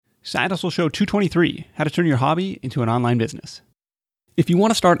Side Hustle Show 223, how to turn your hobby into an online business. If you want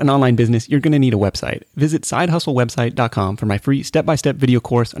to start an online business, you're going to need a website. Visit sidehustlewebsite.com for my free step-by-step video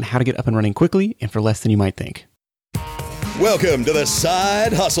course on how to get up and running quickly and for less than you might think. Welcome to the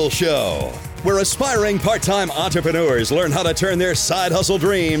Side Hustle Show, where aspiring part-time entrepreneurs learn how to turn their side hustle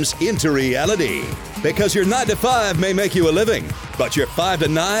dreams into reality. Because your 9 to 5 may make you a living, but your 5 to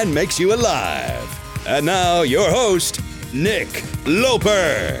 9 makes you alive. And now, your host, Nick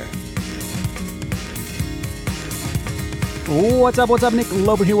Loper. What's up? Nick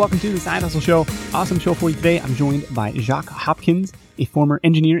Loper here. Welcome to the Side Hustle Show. Awesome show for you today. I'm joined by Jacques Hopkins, a former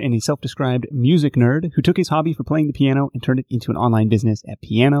engineer and a self-described music nerd who took his hobby for playing the piano and turned it into an online business at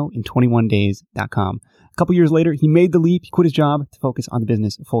pianoin21days.com. A couple years later, he made the leap. He quit his job to focus on the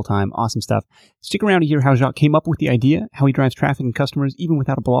business full-time. Awesome stuff. Stick around to hear how Jacques came up with the idea, how he drives traffic and customers even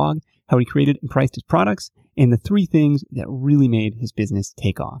without a blog, how he created and priced his products, and the 3 things that really made his business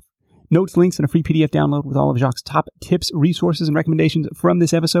take off. Notes, links, and a free PDF download with all of Jacques' top tips, resources, and recommendations from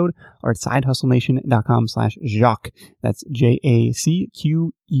this episode are at sidehustlenation.com/Jacques. That's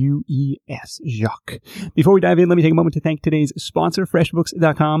JACQUES, Jacques. Before we dive in, let me take a moment to thank today's sponsor,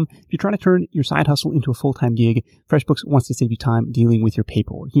 FreshBooks.com. If you're trying to turn your side hustle into a full-time gig, FreshBooks wants to save you time dealing with your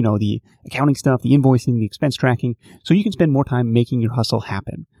paperwork. You know, the accounting stuff, the invoicing, the expense tracking, so you can spend more time making your hustle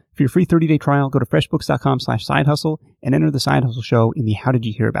happen. For your free 30-day trial, go to freshbooks.com/sidehustle and enter the Side Hustle Show in the How Did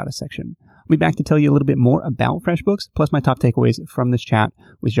You Hear About Us section. I'll be back to tell you a little bit more about FreshBooks, plus my top takeaways from this chat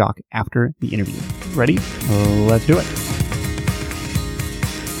with Jacques after the interview. Ready? Let's do it.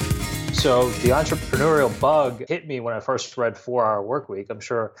 So the entrepreneurial bug hit me when I first read 4 Hour Workweek. I'm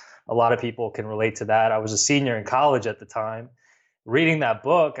sure a lot of people can relate to that. I was a senior in college at the time. Reading that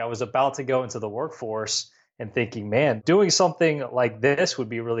book, I was about to go into the workforce and thinking, man, doing something like this would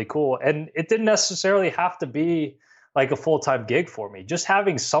be really cool. And it didn't necessarily have to be like a full-time gig for me. Just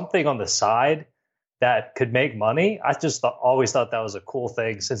having something on the side that could make money, I just always thought that was a cool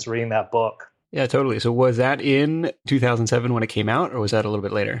thing since reading that book. Yeah, totally. So was that in 2007 when it came out, or was that a little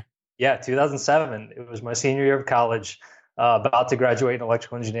bit later? Yeah, 2007. It was my senior year of college, about to graduate in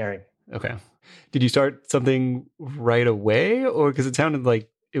electrical engineering. Okay. Did you start something right away, or because it sounded like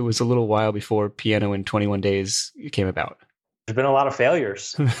it was a little while before Piano in 21 Days came about? There's been a lot of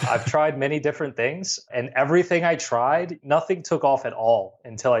failures. I've tried many different things, and everything I tried, nothing took off at all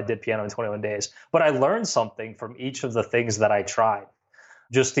until I did Piano in 21 Days. But I learned something from each of the things that I tried.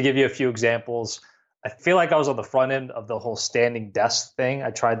 Just to give you a few examples, I feel like I was on the front end of the whole standing desk thing.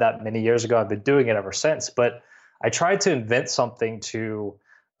 I tried that many years ago. I've been doing it ever since. But I tried to invent something to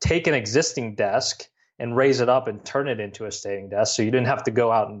take an existing desk and raise it up and turn it into a standing desk, so you didn't have to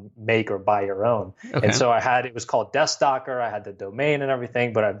go out and make or buy your own. Okay. And so it was called Desk Docker. I had the domain and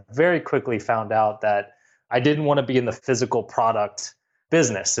everything, but I very quickly found out that I didn't want to be in the physical product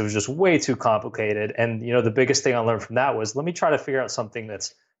business. It was just way too complicated. And the biggest thing I learned from that was, let me try to figure out something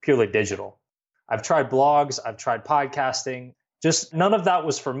that's purely digital. I've tried blogs, I've tried podcasting. Just none of that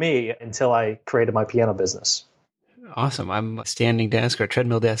was for me until I created my piano business. Awesome. I'm a standing desk or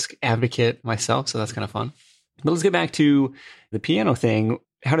treadmill desk advocate myself, so that's kind of fun. But let's get back to the piano thing.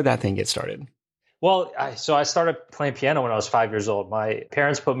 How did that thing get started? Well, I started playing piano when I was 5 years old. My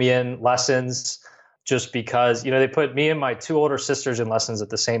parents put me in lessons just because, they put me and my 2 older sisters in lessons at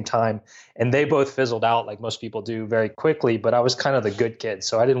the same time, and they both fizzled out like most people do very quickly, but I was kind of the good kid,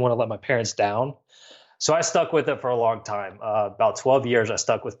 so I didn't want to let my parents down. So I stuck with it for a long time. About 12 years, I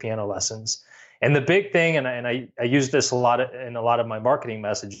stuck with piano lessons. And the big thing, and I use this in a lot of my marketing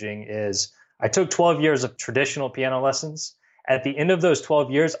messaging, is I took 12 years of traditional piano lessons. At the end of those 12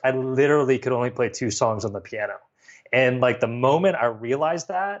 years, I literally could only play 2 songs on the piano. And like the moment I realized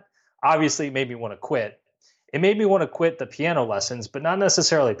that, obviously it made me want to quit. It made me want to quit the piano lessons, but not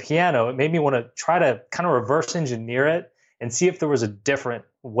necessarily piano. It made me want to try to kind of reverse engineer it and see if there was a different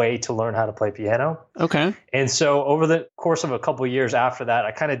way to learn how to play piano. Okay. And so over the course of a couple of years after that,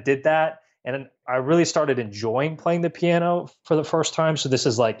 I kind of did that. And I really started enjoying playing the piano for the first time. So this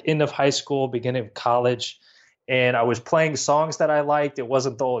is like end of high school, beginning of college. And I was playing songs that I liked. It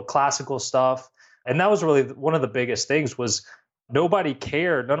wasn't the old classical stuff. And that was really one of the biggest things was nobody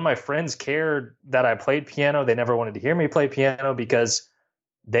cared. None of my friends cared that I played piano. They never wanted to hear me play piano because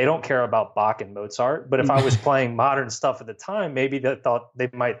they don't care about Bach and Mozart. But if I was playing modern stuff at the time, maybe they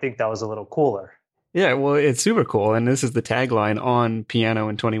might think that was a little cooler. Yeah, well, it's super cool. And this is the tagline on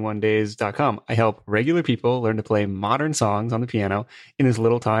pianoin21days.com. I help regular people learn to play modern songs on the piano in as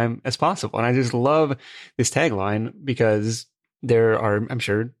little time as possible. And I just love this tagline because there are, I'm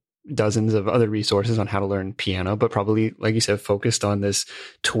sure, dozens of other resources on how to learn piano, but probably, like you said, focused on this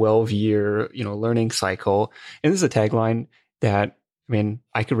 12-year, learning cycle. And this is a tagline that I mean,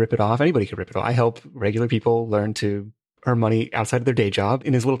 I could rip it off. Anybody could rip it off. I help regular people learn to earn money outside of their day job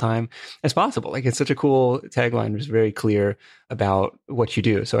in as little time as possible. Like, it's such a cool tagline. It's very clear about what you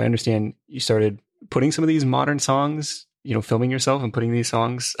do. So I understand you started putting some of these modern songs, filming yourself and putting these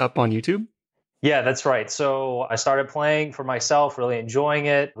songs up on YouTube. Yeah, that's right. So I started playing for myself, really enjoying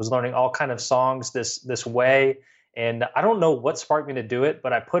it. Was learning all kind of songs this way. And I don't know what sparked me to do it,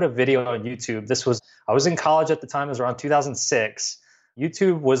 but I put a video on YouTube. I was in college at the time. It was around 2006.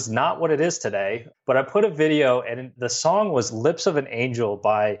 YouTube was not what it is today, but I put a video and the song was Lips of an Angel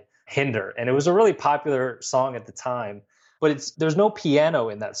by Hinder. And it was a really popular song at the time, but there's no piano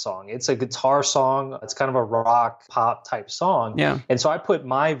in that song. It's a guitar song. It's kind of a rock pop type song. Yeah. And so I put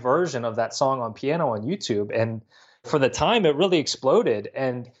my version of that song on piano on YouTube. And for the time, it really exploded.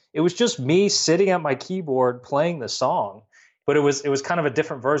 And it was just me sitting at my keyboard playing the song. But it was kind of a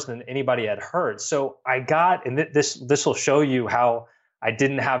different version than anybody had heard. So I got, and this will show you how I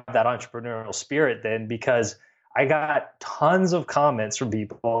didn't have that entrepreneurial spirit then, because I got tons of comments from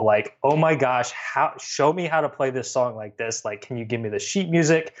people like, oh my gosh, show me how to play this song like this. Like, can you give me the sheet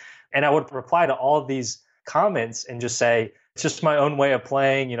music? And I would reply to all of these comments and just say, it's just my own way of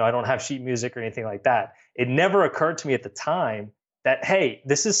playing. I don't have sheet music or anything like that. It never occurred to me at the time that, hey,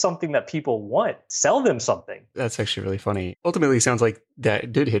 this is something that people want. Sell them something. That's actually really funny. Ultimately, it sounds like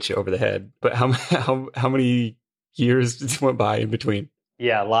that did hit you over the head. But how many years went by in between?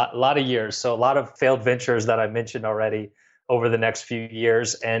 Yeah, a lot of years. So a lot of failed ventures that I mentioned already over the next few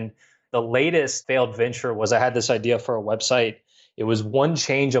years. And the latest failed venture was I had this idea for a website. It was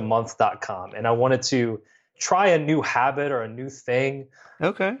onechangeamonth.com. And I wanted to try a new habit or a new thing.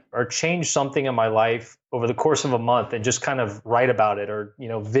 Okay. Or change something in my life over the course of a month and just kind of write about it or,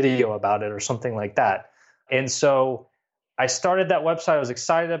 video about it or something like that. And so I started that website. I was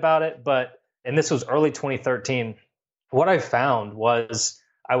excited about it, and this was early 2013. What I found was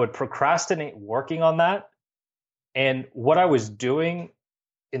I would procrastinate working on that. And what I was doing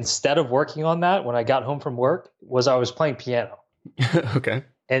instead of working on that when I got home from work was I was playing piano. Okay.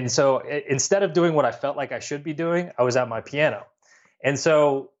 And so instead of doing what I felt like I should be doing, I was at my piano. And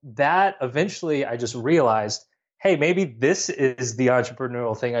so that eventually I just realized, hey, maybe this is the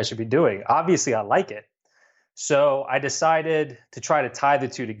entrepreneurial thing I should be doing. Obviously, I like it. So I decided to try to tie the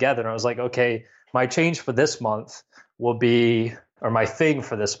two together. And I was like, okay, my change for this month will be, or my thing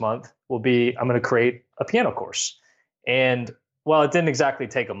for this month will be, I'm going to create a piano course. And well, it didn't exactly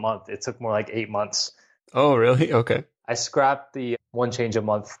take a month. It took more like 8 months. Oh, really? Okay. I scrapped the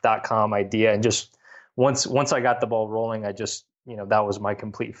onechangeamonth.com idea. And just once I got the ball rolling, I just, that was my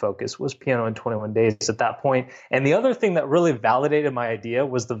complete focus, was piano in 21 days at that point. And the other thing that really validated my idea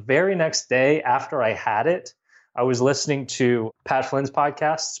was the very next day after I had it, I was listening to Pat Flynn's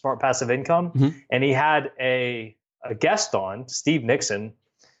podcast, Smart Passive Income, and he had a guest on, Steve Nixon,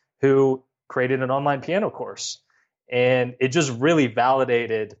 who created an online piano course. And it just really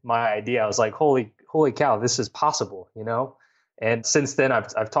validated my idea. I was like, holy cow, this is possible, And since then,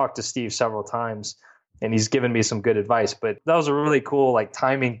 I've talked to Steve several times, and he's given me some good advice. But that was a really cool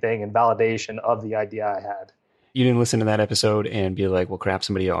timing thing and validation of the idea I had. You didn't listen to that episode and be like, well, crap,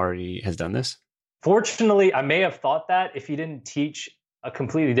 somebody already has done this? Fortunately, I may have thought that if he didn't teach a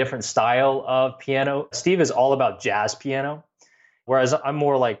completely different style of piano. Steve is all about jazz piano, whereas I'm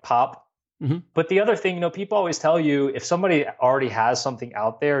more like pop. Mm-hmm. But the other thing, people always tell you, if somebody already has something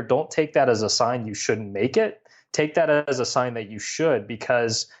out there, don't take that as a sign you shouldn't make it. Take that as a sign that you should,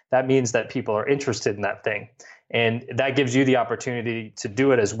 because that means that people are interested in that thing. And that gives you the opportunity to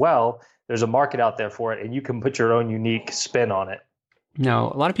do it as well. There's a market out there for it, and you can put your own unique spin on it.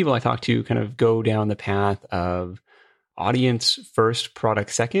 Now, a lot of people I talk to kind of go down the path of audience first,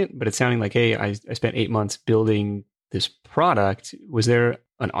 product second, but it's sounding like, hey, I spent 8 months building this product. Was there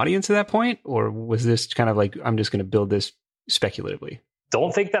an audience at that point, or was this kind of like, I'm just going to build this speculatively?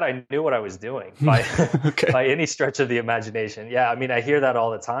 Don't think that I knew what I was doing by any stretch of the imagination. Yeah, I mean, I hear that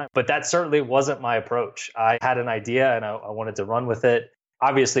all the time, but that certainly wasn't my approach. I had an idea and I wanted to run with it.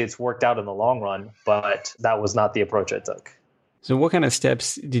 Obviously, it's worked out in the long run, but that was not the approach I took. So what kind of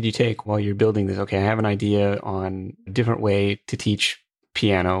steps did you take while you're building this? Okay, I have an idea on a different way to teach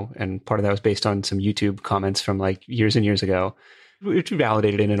piano, and part of that was based on some YouTube comments from years and years ago, which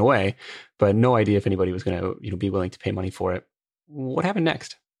validated it in a way, but no idea if anybody was going to be willing to pay money for it. What happened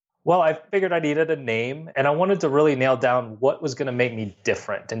next? Well, I figured I needed a name, and I wanted to really nail down what was going to make me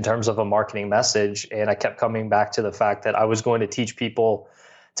different in terms of a marketing message. And I kept coming back to the fact that I was going to teach people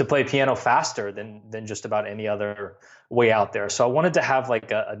to play piano faster than just about any other way out there. So I wanted to have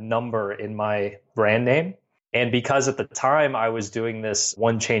a number in my brand name. And because at the time I was doing this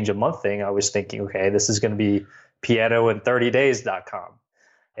one change a month thing, I was thinking, okay, this is going to be pianoin30days.com.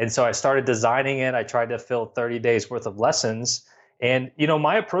 And so I started designing it. I tried to fill 30 days worth of lessons. And,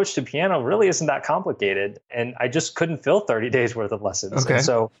 my approach to piano really isn't that complicated. And I just couldn't fill 30 days worth of lessons. Okay. And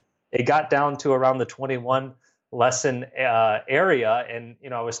so it got down to around the 21 lesson area. And,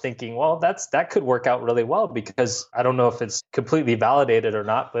 I was thinking, well, that could work out really well, because I don't know if it's completely validated or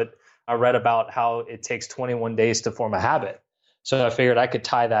not, but I read about how it takes 21 days to form a habit. So I figured I could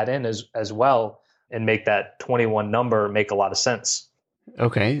tie that in as well and make that 21 number make a lot of sense.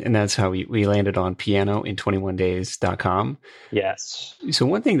 Okay. And that's how we landed on pianoin21days.com. Yes. So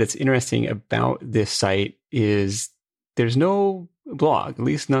one thing that's interesting about this site is there's no blog, at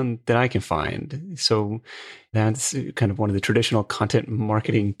least none that I can find. So that's kind of one of the traditional content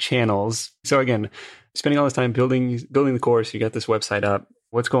marketing channels. So again, spending all this time building the course, you got this website up.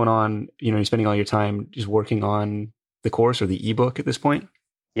 What's going on? You're spending all your time just working on the course or the ebook at this point?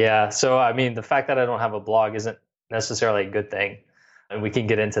 Yeah. So, the fact that I don't have a blog isn't necessarily a good thing. And we can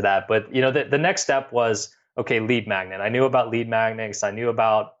get into that. But, the next step was, okay, lead magnet. I knew about lead magnets. I knew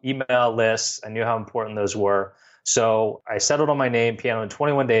about email lists. I knew how important those were. So I settled on my name, Piano in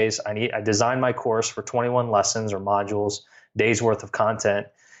 21 Days. I designed my course for 21 lessons or modules, days worth of content.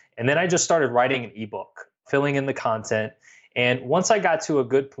 And then I just started writing an ebook, filling in the content. And once I got to a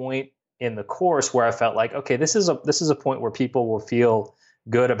good point in the course where I felt like, okay, this is a point where people will feel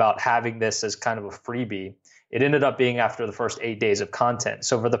good about having this as kind of a freebie, it ended up being after the first 8 days of content.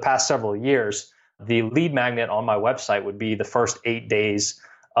 So for the past several years, the lead magnet on my website would be the first 8 days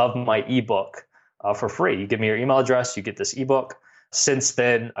of my ebook for free. You give me your email address, you get this ebook. Since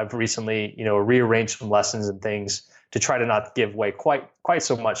then, I've recently, rearranged some lessons and things to try to not give away quite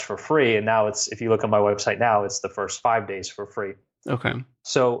so much for free. And now if you look on my website now, it's the first 5 days for free. Okay.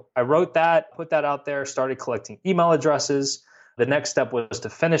 So I wrote that, put that out there, started collecting email addresses. The next step was to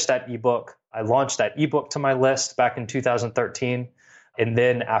finish that ebook. I launched that ebook to my list back in 2013. And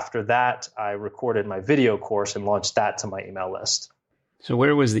then after that, I recorded my video course and launched that to my email list. So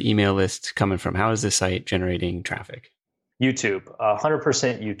where was the email list coming from? How is the site generating traffic? YouTube,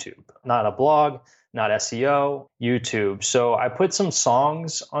 100% YouTube, not a blog, not SEO, YouTube. So I put some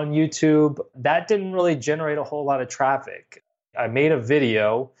songs on YouTube. That didn't really generate a whole lot of traffic. I made a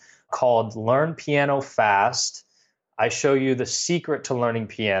video called Learn Piano Fast. I show you the secret to learning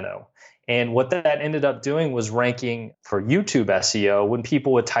piano. And what that ended up doing was ranking for YouTube SEO when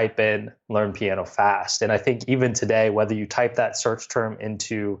people would type in Learn Piano Fast. And I think even today, whether you type that search term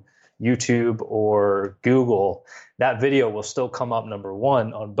into YouTube or Google, that video will still come up number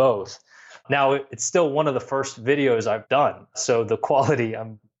one on both. Now, it's still one of the first videos I've done. So the quality,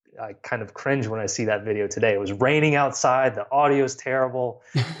 I kind of cringe when I see that video today. It was raining outside. The audio is terrible.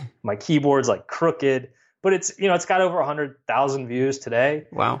 My keyboard's like crooked. But it's got over 100,000 views today.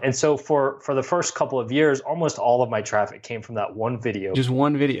 Wow. And so for the first couple of years, almost all of my traffic came from that one video. Just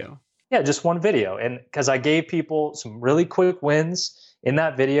one video? Yeah, just one video. And because I gave people some really quick wins in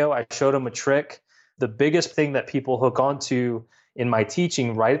that video, I showed them a trick. The biggest thing that people hook onto in my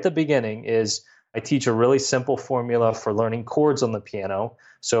teaching right at the beginning is I teach a really simple formula for learning chords on the piano.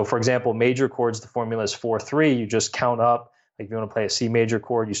 So for example, major chords, the formula is 4-3. You just count up. If you want to play a C major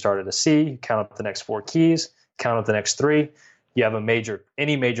chord, you start at a C, you count up the next 4 keys, count up the next 3. You have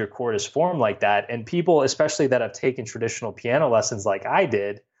any major chord is formed like that. And people, especially that have taken traditional piano lessons like I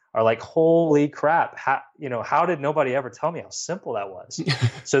did, are like, holy crap, how did nobody ever tell me how simple that was?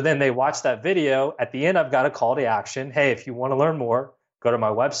 So then they watch that video. At the end, I've got a call to action. Hey, if you want to learn more, go to my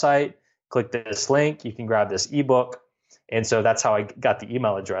website, click this link, you can grab this ebook. And so that's how I got the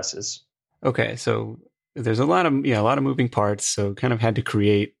email addresses. Okay, so there's a lot of moving parts. So kind of had to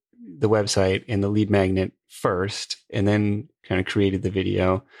create the website and the lead magnet first, and then kind of created the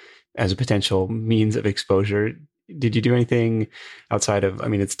video as a potential means of exposure. Did you do anything outside of,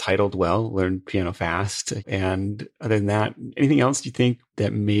 it's titled well, Learn Piano Fast. And other than that, anything else you think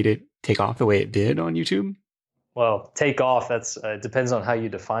that made it take off the way it did on YouTube? Well, take off, that's depends on how you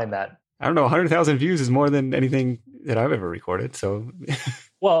define that. I don't know, 100,000 views is more than anything that I've ever recorded. So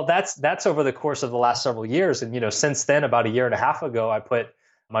Well, that's over the course of the last several years. And, since then, about a year and a half ago, I put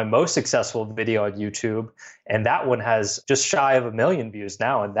my most successful video on YouTube, and that one has just shy of 1 million views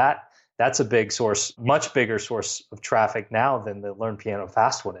now. And that's a big source, much bigger source of traffic now than the Learn Piano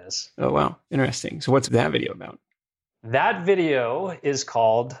Fast one is. Oh, wow. Interesting. So what's that video about? That video is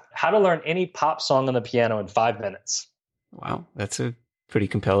called How to Learn Any Pop Song on the Piano in 5 Minutes. Wow. That's a pretty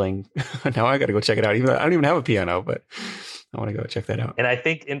compelling. Now I got to go check it out. Even though I don't even have a piano, but I want to go check that out. And I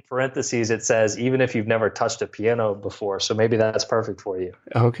think in parentheses, it says, even if you've never touched a piano before. So maybe that's perfect for you.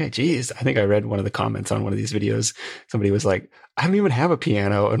 Okay. Geez. I think I read one of the comments on one of these videos. Somebody was like, I don't even have a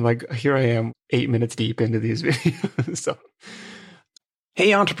piano. And like, here I am 8 minutes deep into these videos. So.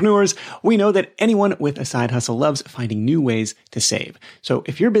 Hey, entrepreneurs, we know that anyone with a side hustle loves finding new ways to save. So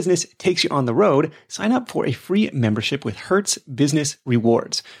if your business takes you on the road, sign up for a free membership with Hertz Business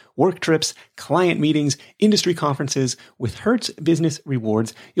Rewards. Work trips, client meetings, industry conferences. With Hertz Business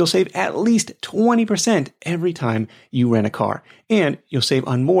Rewards, you'll save at least 20% every time you rent a car. And you'll save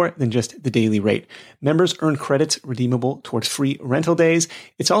on more than just the daily rate. Members earn credits redeemable towards free rental days.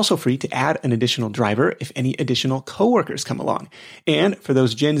 It's also free to add an additional driver if any additional coworkers come along. And for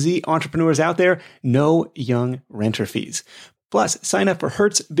those Gen Z entrepreneurs out there, no young renter fees. Plus, sign up for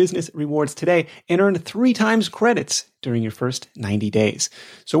Hertz Business Rewards today and earn 3 times credits during your first 90 days.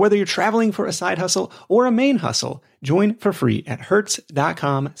 So whether you're traveling for a side hustle or a main hustle, join for free at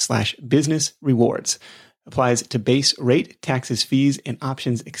hertz.com/business rewards. Applies to base rate, taxes, fees, and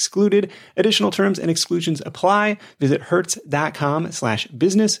options excluded. Additional terms and exclusions apply. Visit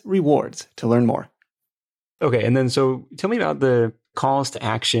hertz.com/business rewards to learn more. Okay. And then, so tell me about the calls to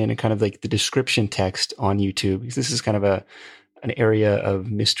action and kind of like the description text on YouTube, because this is kind of an area of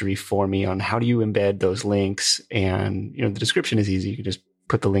mystery for me on how do you embed those links. And, the description is easy. You can just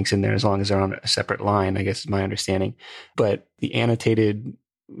put the links in there as long as they're on a separate line, I guess is my understanding. But the annotated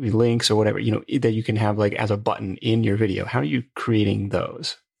links or whatever, that you can have like as a button in your video, how are you creating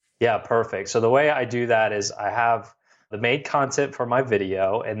those? Yeah, perfect. So the way I do that is I have the main content for my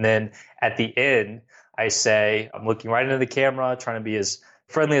video. And then at the end, I say, I'm looking right into the camera, trying to be as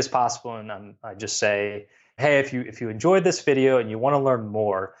friendly as possible. And I just say, hey, if you enjoyed this video and you want to learn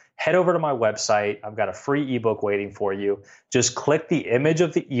more, head over to my website. I've got a free ebook waiting for you. Just click the image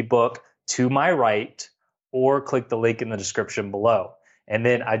of the ebook to my right or click the link in the description below. And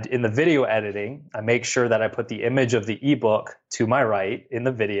then in the video editing, I make sure that I put the image of the ebook to my right in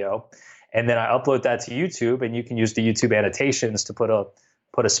the video. And then I upload that to YouTube, and you can use the YouTube annotations to put a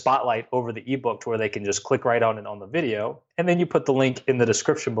spotlight over the ebook to where they can just click right on it on the video. And then you put the link in the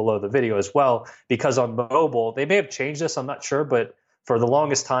description below the video as well, because on mobile, they may have changed this, I'm not sure, but for the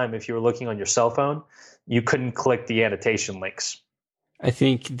longest time, if you were looking on your cell phone, you couldn't click the annotation links. I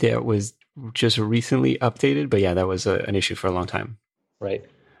think that was just recently updated, but yeah, that was an issue for a long time. Right.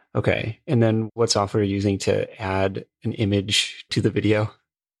 Okay. And then what software are you using to add an image to the video?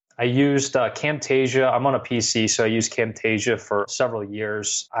 I used Camtasia. I'm on a PC, so I used Camtasia for several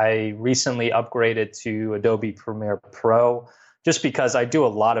years. I recently upgraded to Adobe Premiere Pro just because I do a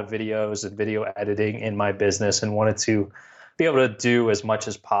lot of videos and video editing in my business and wanted to be able to do as much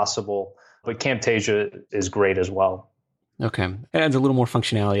as possible. But Camtasia is great as well. Okay. It adds a little more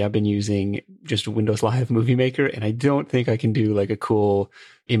functionality. I've been using just Windows Live Movie Maker, and I don't think I can do like a cool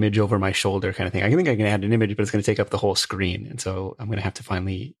image over my shoulder kind of thing. I think I can add an image, but it's going to take up the whole screen. And so I'm going to have to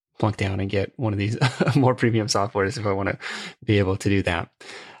finally plunk down and get one of these more premium softwares if I want to be able to do that.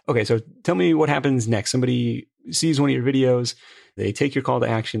 Okay, so tell me what happens next. Somebody sees one of your videos, they take your call to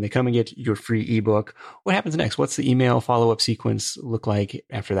action, they come and get your free ebook. What happens next? What's the email follow-up sequence look like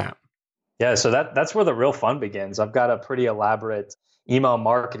after that? Yeah, so that's where the real fun begins. I've got a pretty elaborate email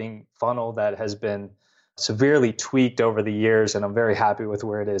marketing funnel that has been severely tweaked over the years, and I'm very happy with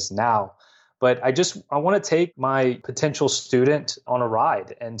where it is now. But I want to take my potential student on a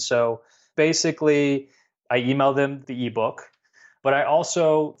ride. And so basically I email them the ebook, but I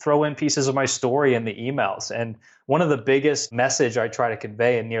also throw in pieces of my story in the emails. And one of the biggest message I try to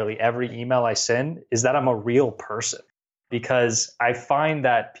convey in nearly every email I send is that I'm a real person, because I find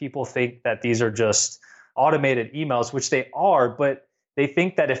that people think that these are just automated emails, which they are, but they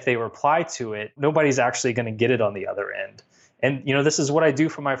think that if they reply to it, nobody's actually going to get it on the other end. And, this is what I do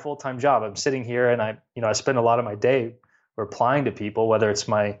for my full-time job. I'm sitting here and I spend a lot of my day replying to people, whether it's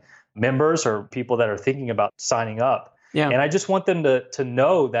my members or people that are thinking about signing up. Yeah. And I just want them to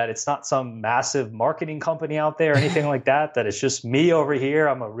know that it's not some massive marketing company out there or anything like that, that it's just me over here.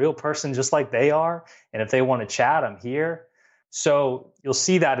 I'm a real person just like they are. And if they want to chat, I'm here. So you'll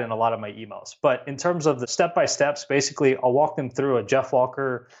see that in a lot of my emails. But in terms of the step-by-steps, basically, I'll walk them through a Jeff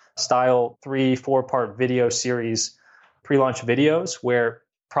Walker style 3-4-part video series, pre-launch videos where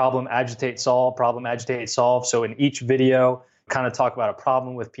problem, agitate, solve. So in each video, kind of talk about a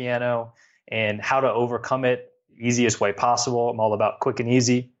problem with piano and how to overcome it easiest way possible. I'm all about quick and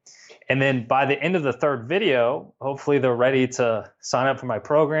easy. And then by the end of the third video, hopefully they're ready to sign up for my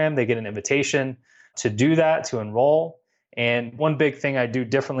program. They get an invitation to do that, to enroll. And one big thing I do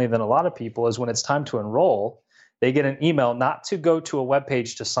differently than a lot of people is when it's time to enroll, they get an email not to go to a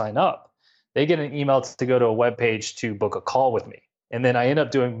webpage to sign up. they get an email to go to a web page to book a call with me. And then I end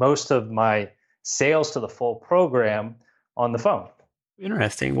up doing most of my sales to the full program on the phone.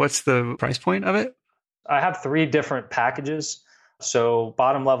 Interesting. What's the price point of it? I have 3 different packages. So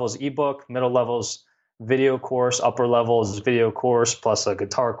bottom level is ebook, middle level is video course, upper level is video course plus a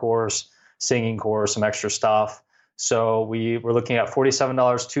guitar course, singing course, some extra stuff. So we're looking at $47,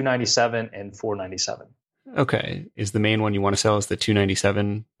 $297, and $497. Okay. Is the main one you want to sell is the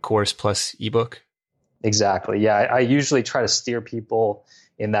 $297 course plus ebook? Exactly. Yeah. I usually try to steer people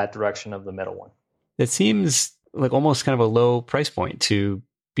in that direction of the middle one. It seems like almost kind of a low price point to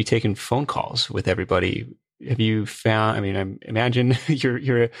be taking phone calls with everybody. Have you found, I mean, I imagine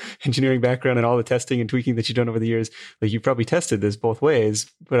your engineering background and all the testing and tweaking that you've done over the years, like you've probably tested this both ways,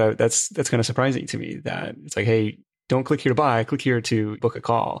 but that's kind of surprising to me that it's like, hey, don't click here to buy, click here to book a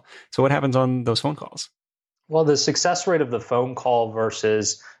call. So what happens on those phone calls? Well, the success rate of the phone call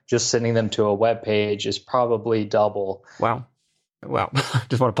versus just sending them to a web page is probably double. Wow.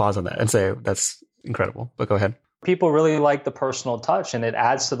 Just want to pause on that and say that's incredible, but go ahead. People really like the personal touch, and it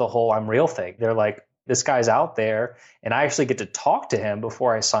adds to the whole I'm real thing. They're like, this guy's out there and I actually get to talk to him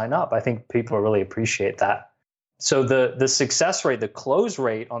before I sign up. I think people really appreciate that. So the success rate, the close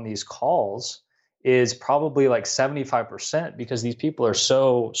rate on these calls is probably like 75% because these people are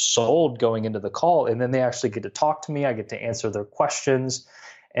so sold going into the call, and then they actually get to talk to me. I get to answer their questions.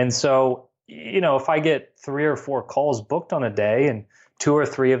 And so, if I get 3 or 4 calls booked on a day and 2 or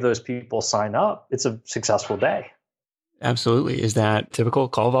 3 of those people sign up, it's a successful day. Absolutely. Is that typical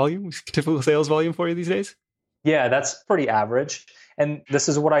call volume, typical sales volume for you these days? Yeah, that's pretty average. And this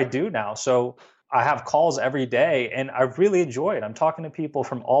is what I do now. So I have calls every day and I really enjoy it. I'm talking to people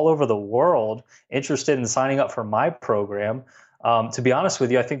from all over the world interested in signing up for my program. To be honest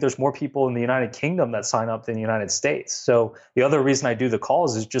with you, I think there's more people in the United Kingdom that sign up than the United States. So the other reason I do the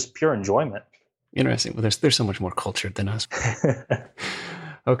calls is just pure enjoyment. Interesting. Well, there's so much more cultured than us.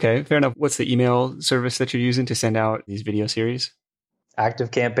 Okay, fair enough. What's the email service that you're using to send out these video series?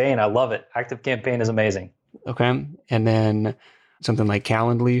 ActiveCampaign. I love it. ActiveCampaign is amazing. Okay. And then something like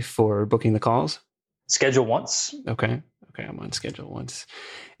Calendly for booking the calls? Schedule Once. Okay. I'm on Schedule Once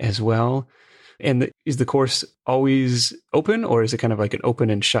as well. And is the course always open, or is it kind of like an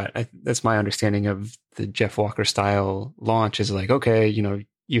open and shut? That's my understanding of the Jeff Walker style launch is like, okay,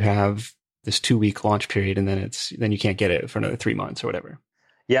 you have this 2-week launch period and then you can't get it for another 3 months or whatever.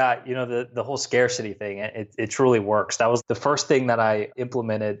 Yeah, the whole scarcity thing, it truly works. That was the first thing that I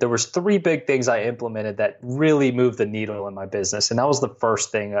implemented. There was 3 big things I implemented that really moved the needle in my business. And that was the first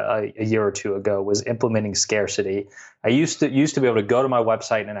thing a year or 2 ago was implementing scarcity. I used to be able to go to my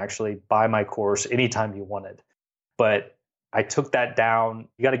website and actually buy my course anytime you wanted. But I took that down.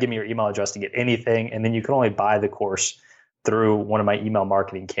 You got to give me your email address to get anything. And then you can only buy the course through one of my email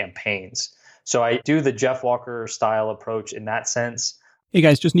marketing campaigns. So I do the Jeff Walker style approach in that sense. Hey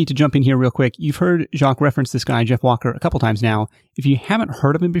guys, just need to jump in here real quick. You've heard Jacques reference this guy, Jeff Walker, a couple times now. If you haven't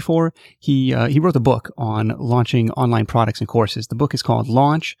heard of him before, he wrote a book on launching online products and courses. The book is called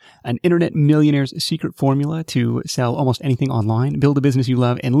Launch, an Internet Millionaire's Secret Formula to Sell Almost Anything Online, Build a Business You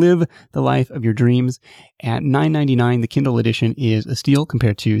Love, and Live the Life of Your Dreams. At $9.99, the Kindle edition is a steal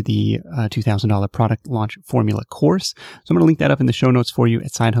compared to the $2,000 product launch formula course. So I'm going to link that up in the show notes for you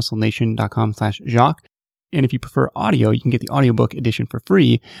at sidehustlenation.com/Jacques. And if you prefer audio, you can get the audiobook edition for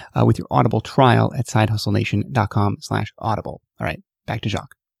free with your Audible trial at sidehustlenation.com/audible. All right, back to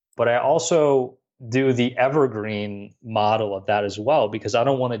Jacques. But I also do the evergreen model of that as well, because I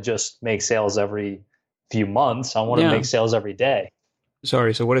don't want to just make sales every few months. I want to make sales every day.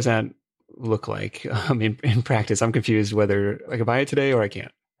 Sorry, so what does that look like in practice? I'm confused whether I can buy it today or I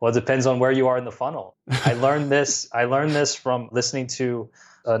can't. Well, it depends on where you are in the funnel. I learned this from listening to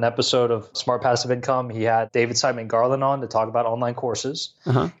an episode of Smart Passive Income. He had David Simon Garland on to talk about online courses.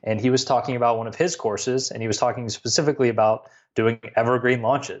 And he was talking about one of his courses, and he was talking specifically about doing evergreen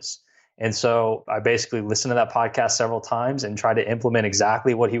launches. And so I basically listened to that podcast several times and tried to implement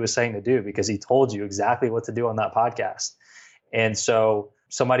exactly what he was saying to do, because he told you exactly what to do on that podcast. And so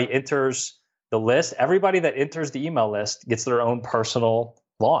somebody enters the list. Everybody that enters the email list gets their own personal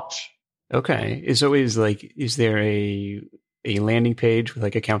launch. Okay. So is there a landing page with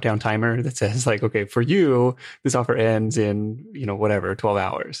like a countdown timer that says like, okay, for you, this offer ends in, 12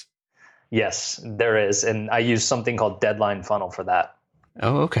 hours? Yes, there is. And I use something called Deadline Funnel for that.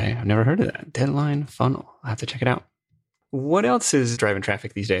 Oh, okay. I've never heard of that. Deadline Funnel. I'll have to check it out. What else is driving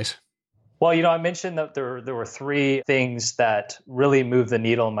traffic these days? Well, I mentioned that there were 3 things that really moved the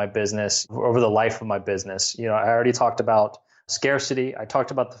needle in my business over the life of my business. I already talked about scarcity. I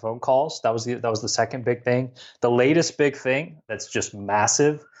talked about the phone calls. That was the second big thing. The latest big thing that's just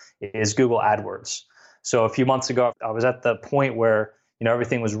massive is Google AdWords. So a few months ago, I was at the point where,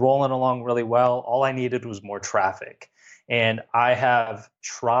 everything was rolling along really well. All I needed was more traffic. And I have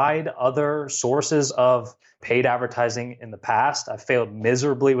tried other sources of paid advertising in the past. I failed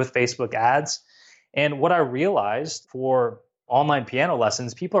miserably with Facebook ads. And what I realized for online piano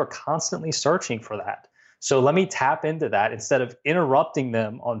lessons, people are constantly searching for that. So let me tap into that instead of interrupting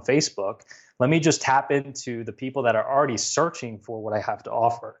them on Facebook. Let me just tap into the people that are already searching for what I have to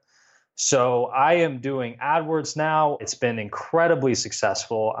offer. So I am doing AdWords now. It's been incredibly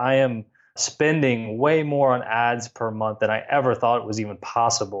successful. I am spending way more on ads per month than I ever thought it was even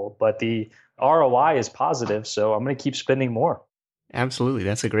possible. But the ROI is positive, so I'm going to keep spending more. Absolutely.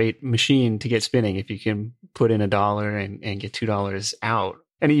 That's a great machine to get spinning if you can put in $1 and get $2 out.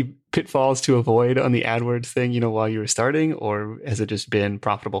 Any pitfalls to avoid on the AdWords thing, while you were starting, or has it just been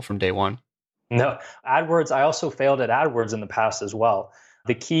profitable from day one? No, AdWords, I also failed at AdWords in the past as well.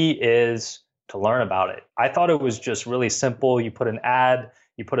 The key is to learn about it. I thought it was just really simple. You put an ad,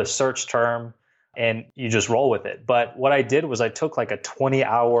 you put a search term, and you just roll with it. But what I did was I took like a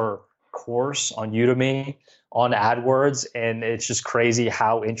 20-hour course on Udemy on AdWords, and it's just crazy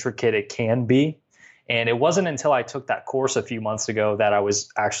how intricate it can be. And it wasn't until I took that course a few months ago that I was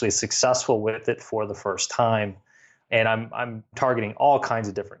actually successful with it for the first time. And I'm targeting all kinds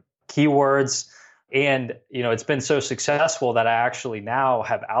of different keywords. And, it's been so successful that I actually now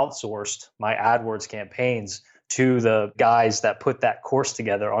have outsourced my AdWords campaigns to the guys that put that course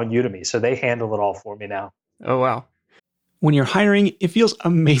together on Udemy. So they handle it all for me now. Oh, wow. When you're hiring, it feels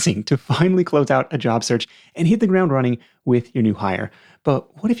amazing to finally close out a job search and hit the ground running with your new hire.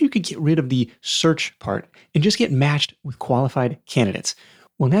 But what if you could get rid of the search part and just get matched with qualified candidates?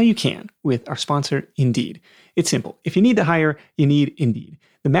 Well, now you can with our sponsor, Indeed. It's simple. If you need to hire, you need Indeed.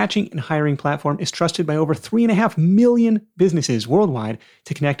 The matching and hiring platform is trusted by over 3.5 million businesses worldwide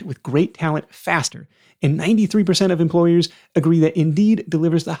to connect with great talent faster. And 93% of employers agree that Indeed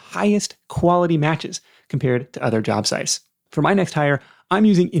delivers the highest quality matches compared to other job sites. For my next hire, I'm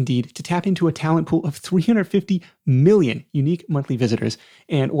using Indeed to tap into a talent pool of 350 million unique monthly visitors.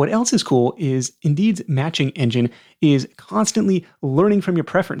 And what else is cool is Indeed's matching engine is constantly learning from your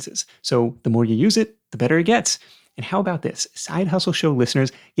preferences. So the more you use it, the better it gets. And how about this? Side Hustle Show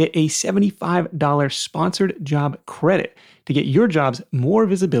listeners get a $75 sponsored job credit to get your jobs more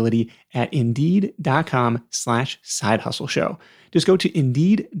visibility at Indeed.com/sidehustleshow. Just go to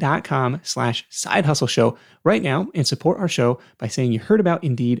Indeed.com/sidehustleshow right now and support our show by saying you heard about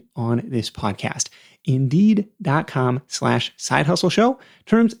Indeed on this podcast. Indeed.com/sidehustleshow.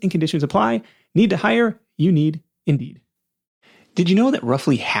 Terms and conditions apply. Need to hire? You need Indeed. Did you know that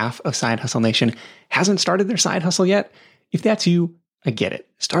roughly half of Side Hustle Nation hasn't started their side hustle yet? If that's you, I get it.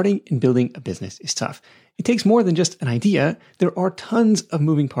 Starting and building a business is tough. It takes more than just an idea. There are tons of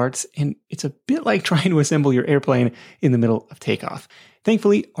moving parts, and it's a bit like trying to assemble your airplane in the middle of takeoff.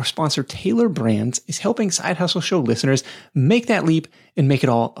 Thankfully, our sponsor, Taylor Brands, is helping Side Hustle Show listeners make that leap and make it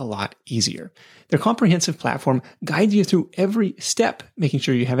all a lot easier. Their comprehensive platform guides you through every step, making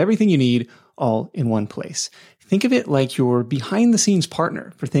sure you have everything you need all in one place. Think of it like your behind-the-scenes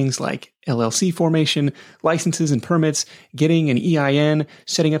partner for things like LLC formation, licenses and permits, getting an EIN,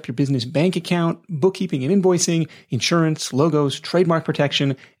 setting up your business bank account, bookkeeping and invoicing, insurance, logos, trademark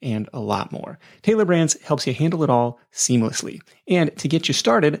protection, and a lot more. Taylor Brands helps you handle it all seamlessly. And to get you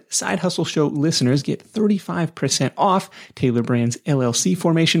started, Side Hustle Show listeners get 35% off Taylor Brands LLC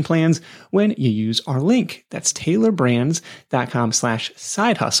formation plans when you use our link. That's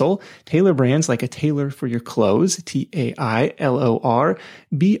taylorbrands.com/sidehustle. Taylor Brands, like a tailor for your clothes,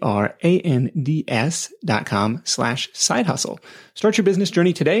 TAILORBRANDS.com/sidehustle. Start your business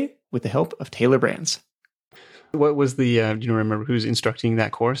journey today with the help of Taylor Brands. What was the, do you remember who's instructing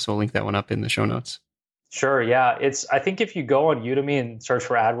that course? We'll link that one up in the show notes. Sure. Yeah. I think if you go on Udemy and search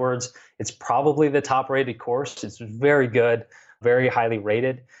for AdWords, it's probably the top rated course. It's very good, very highly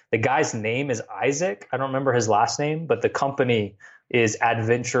rated. The guy's name is Isaac. I don't remember his last name, but the company is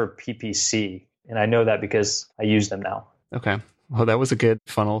Adventure PPC. And I know that because I use them now. Okay. Well, that was a good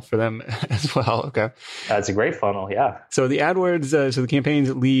funnel for them as well. Okay. That's a great funnel. Yeah. So the AdWords, so the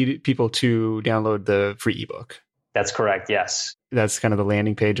campaigns lead people to download the free ebook. That's correct. Yes. That's kind of the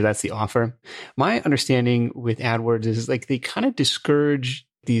landing page. That's the offer. My understanding with AdWords is like they kind of discourage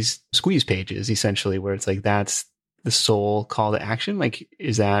these squeeze pages essentially, where it's like that's the sole call to action. Like,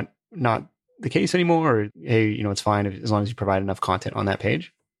 is that not the case anymore? Or, hey, it's fine as long as you provide enough content on that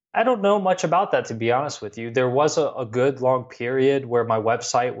page? I don't know much about that, to be honest with you. There was a good long period where my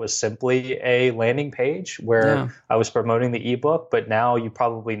website was simply a landing page where I was promoting the ebook. But now you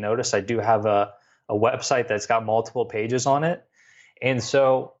probably notice I do have a website that's got multiple pages on it. And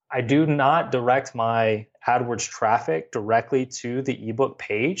so I do not direct my AdWords traffic directly to the ebook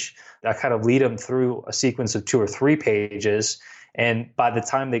page. I kind of lead them through a sequence of 2 or 3 pages. And by the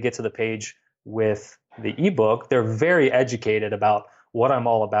time they get to the page with the ebook, they're very educated about what I'm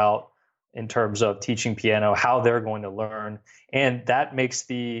all about in terms of teaching piano, how they're going to learn. And that makes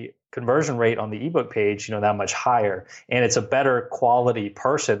the conversion rate on the ebook page, that much higher. And it's a better quality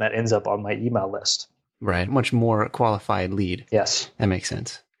person that ends up on my email list. Right. Much more qualified lead. Yes. That makes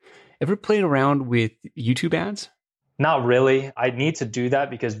sense. Ever played around with YouTube ads? Not really. I need to do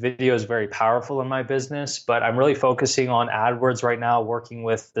that because video is very powerful in my business, but I'm really focusing on AdWords right now, working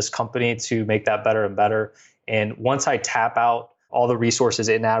with this company to make that better and better. And once I tap out all the resources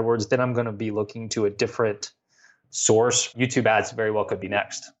in AdWords, then I'm going to be looking to a different source. YouTube ads very well could be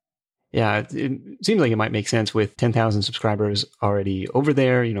next. Yeah, it seems like it might make sense with 10,000 subscribers already over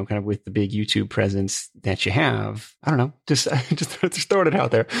there, kind of with the big YouTube presence that you have. I don't know, just throwing it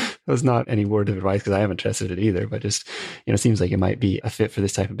out there. That was not any word of advice because I haven't tested it either, but just, it seems like it might be a fit for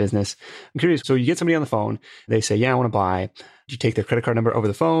this type of business. I'm curious. So you get somebody on the phone, they say, yeah, I want to buy. Do you take their credit card number over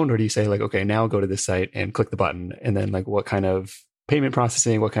the phone, or do you say like, okay, now go to this site and click the button? And then like what kind of payment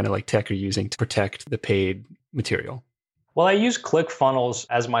processing, what kind of like tech are you using to protect the paid material? Well, I use ClickFunnels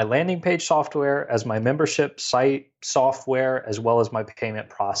as my landing page software, as my membership site software, as well as my payment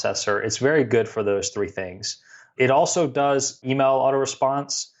processor. It's very good for those 3 things. It also does email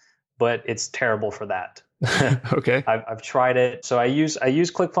auto-response, but it's terrible for that. Okay. I've tried it. So I use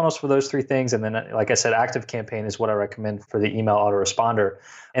ClickFunnels for those 3 things. And then, like I said, ActiveCampaign is what I recommend for the email autoresponder.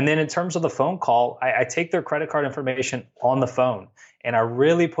 And then in terms of the phone call, I take their credit card information on the phone. And I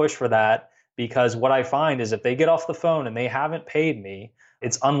really push for that. Because what I find is if they get off the phone and they haven't paid me,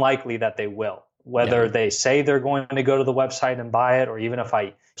 it's unlikely that they will. Whether they say they're going to go to the website and buy it, or even if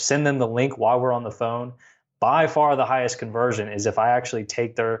I send them the link while we're on the phone, by far the highest conversion is if I actually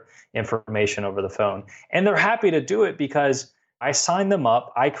take their information over the phone. And they're happy to do it because I sign them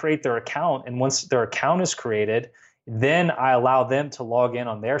up, I create their account, and once their account is created, then I allow them to log in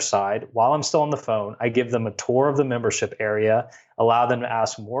on their side while I'm still on the phone. I give them a tour of the membership area, allow them to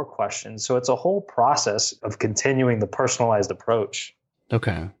ask more questions. So it's a whole process of continuing the personalized approach.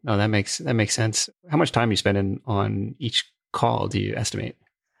 Okay. No, that makes sense. How much time are you spending on each call, do you estimate?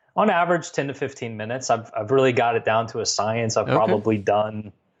 On average, 10 to 15 minutes. I've really got it down to a science. I've probably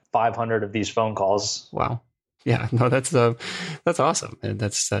done 500 of these phone calls. Wow. Yeah. No, that's awesome. And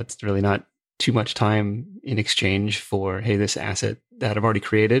that's really not too much time in exchange for, hey, this asset that I've already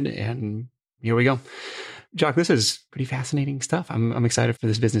created, and here we go. Jock, this is pretty fascinating stuff. I'm excited for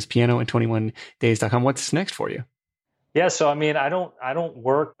this business, piano-in-21days.com. What's next for you? Yeah, so I mean, I don't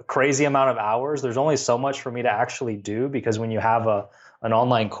work a crazy amount of hours. There's only so much for me to actually do because when you have an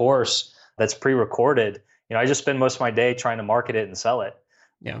online course that's pre-recorded, I just spend most of my day trying to market it and sell it.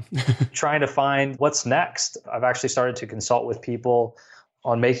 Yeah. Trying to find what's next. I've actually started to consult with people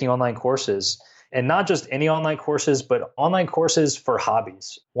on making online courses, and not just any online courses, but online courses for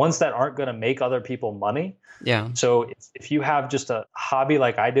hobbies, ones that aren't going to make other people money. Yeah. So if you have just a hobby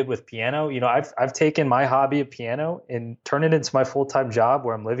like I did with piano, I've taken my hobby of piano and turned it into my full-time job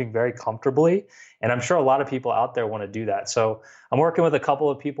where I'm living very comfortably. And I'm sure a lot of people out there want to do that. So I'm working with a couple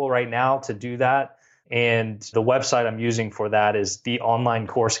of people right now to do that. And the website I'm using for that is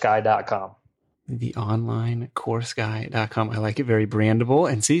theonlinecourseguy.com. Theonlinecourseguy.com. I like it. Very brandable.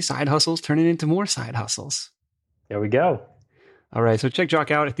 And see, side hustles turning into more side hustles. There we go. All right. So check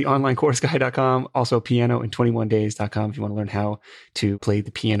Jock out at theonlinecourseguy.com. Also piano-in-21days.com if you want to learn how to play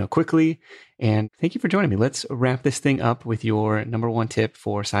the piano quickly. And thank you for joining me. Let's wrap this thing up with your number 1 tip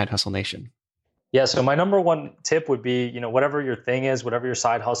for Side Hustle Nation. Yeah. So my number 1 tip would be, whatever your thing is, whatever your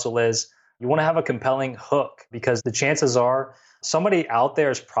side hustle is, you want to have a compelling hook, because the chances are somebody out there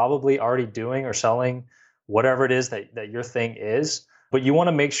is probably already doing or selling whatever it is that your thing is, but you want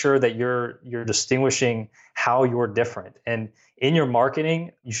to make sure that you're distinguishing how you're different. And in your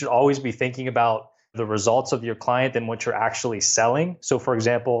marketing, you should always be thinking about the results of your client and what you're actually selling. So for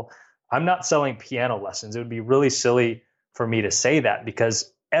example, I'm not selling piano lessons. It would be really silly for me to say that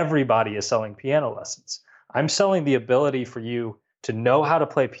because everybody is selling piano lessons. I'm selling the ability for you to know how to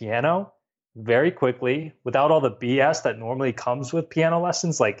play piano very quickly without all the BS that normally comes with piano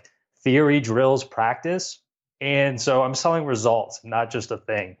lessons, like theory, drills, practice. And so I'm selling results, not just a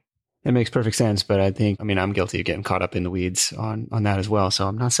thing. It makes perfect sense, but I'm guilty of getting caught up in the weeds on that as well. So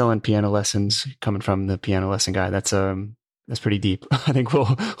I'm not selling piano lessons coming from the piano lesson guy. That's pretty deep. I think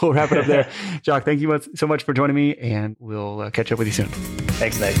we'll wrap it up there. Jock, thank you so much for joining me, and we'll catch up with you soon.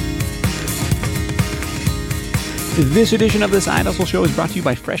 Thanks, Nate. This edition of the Side Hustle Show is brought to you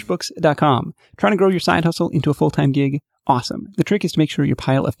by FreshBooks.com. Trying to grow your side hustle into a full-time gig? Awesome. The trick is to make sure your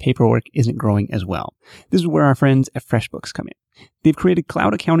pile of paperwork isn't growing as well. This is where our friends at FreshBooks come in. They've created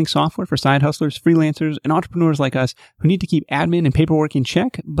cloud accounting software for side hustlers, freelancers, and entrepreneurs like us who need to keep admin and paperwork in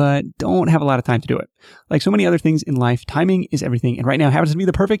check, but don't have a lot of time to do it. Like so many other things in life, timing is everything, and right now happens to be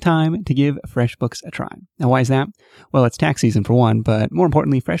the perfect time to give FreshBooks a try. Now, why is that? Well, it's tax season for one, but more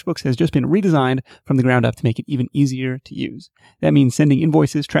importantly, FreshBooks has just been redesigned from the ground up to make it even easier to use. That means sending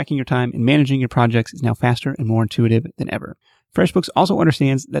invoices, tracking your time, and managing your projects is now faster and more intuitive than ever. FreshBooks also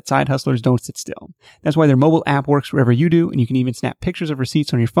understands that side hustlers don't sit still. That's why their mobile app works wherever you do, and you can even snap pictures of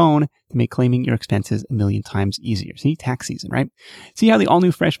receipts on your phone to make claiming your expenses a million times easier. See, tax season, right? See how the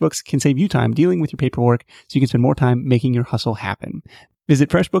all-new FreshBooks can save you time dealing with your paperwork so you can spend more time making your hustle happen. Visit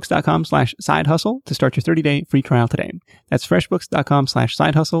freshbooks.com/sidehustle to start your 30-day free trial today. That's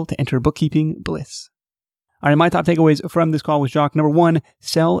freshbooks.com/sidehustle to enter bookkeeping bliss. All right, my top takeaways from this call with Jacques. Number one,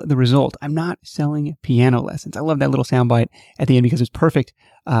 sell the result. I'm not selling piano lessons. I love that little soundbite at the end because it's perfect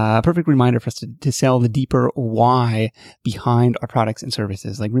reminder for us to sell the deeper why behind our products and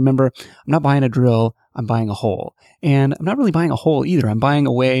services. Like, remember, I'm not buying a drill, I'm buying a hole. And I'm not really buying a hole either. I'm buying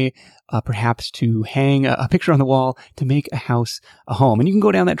a way perhaps to hang a picture on the wall to make a house a home. And you can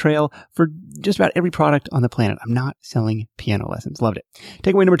go down that trail for just about every product on the planet. I'm not selling piano lessons. Loved it.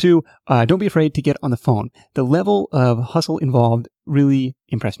 Takeaway number two, don't be afraid to get on the phone. The level of hustle involved really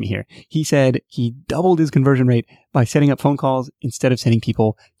impressed me here. He said he doubled his conversion rate by setting up phone calls instead of sending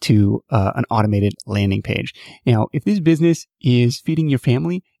people to an automated landing page. Now, if this business is feeding your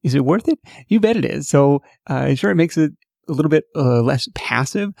family, is it worth it? You bet it is. So sure, it makes it a little bit less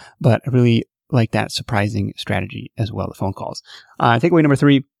passive, but I really like that surprising strategy as well, the phone calls. Takeaway number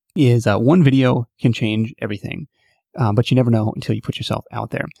three is one video can change everything. But you never know until you put yourself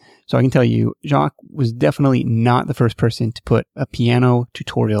out there. So I can tell you, Jacques was definitely not the first person to put a piano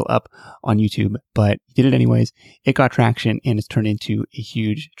tutorial up on YouTube, but he did it anyways. It got traction and it's turned into a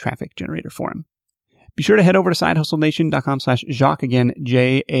huge traffic generator for him. Be sure to head over to sidehustlenation.com/Jacques, again,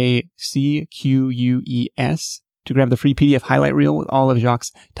 JACQUES, to grab the free PDF highlight reel with all of Jacques'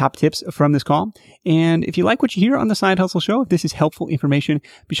 top tips from this call. And if you like what you hear on the Side Hustle Show, if this is helpful information,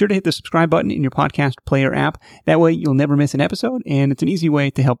 be sure to hit the subscribe button in your podcast player app. That way you'll never miss an episode, and it's an easy way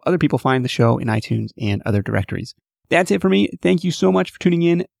to help other people find the show in iTunes and other directories. That's it for me. Thank you so much for tuning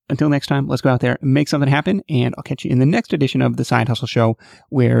in. Until next time, let's go out there and make something happen, and I'll catch you in the next edition of the Side Hustle Show,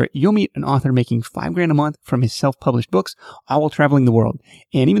 where you'll meet an author making $5,000 a month from his self-published books, all while traveling the world.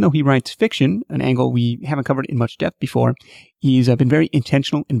 And even though he writes fiction, an angle we haven't covered in much depth before, he's been very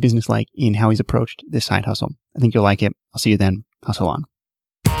intentional and businesslike in how he's approached this side hustle. I think you'll like it. I'll see you then. Hustle on.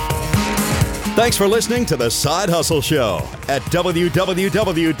 Thanks for listening to the Side Hustle Show at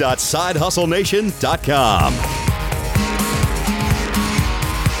www.sidehustlenation.com.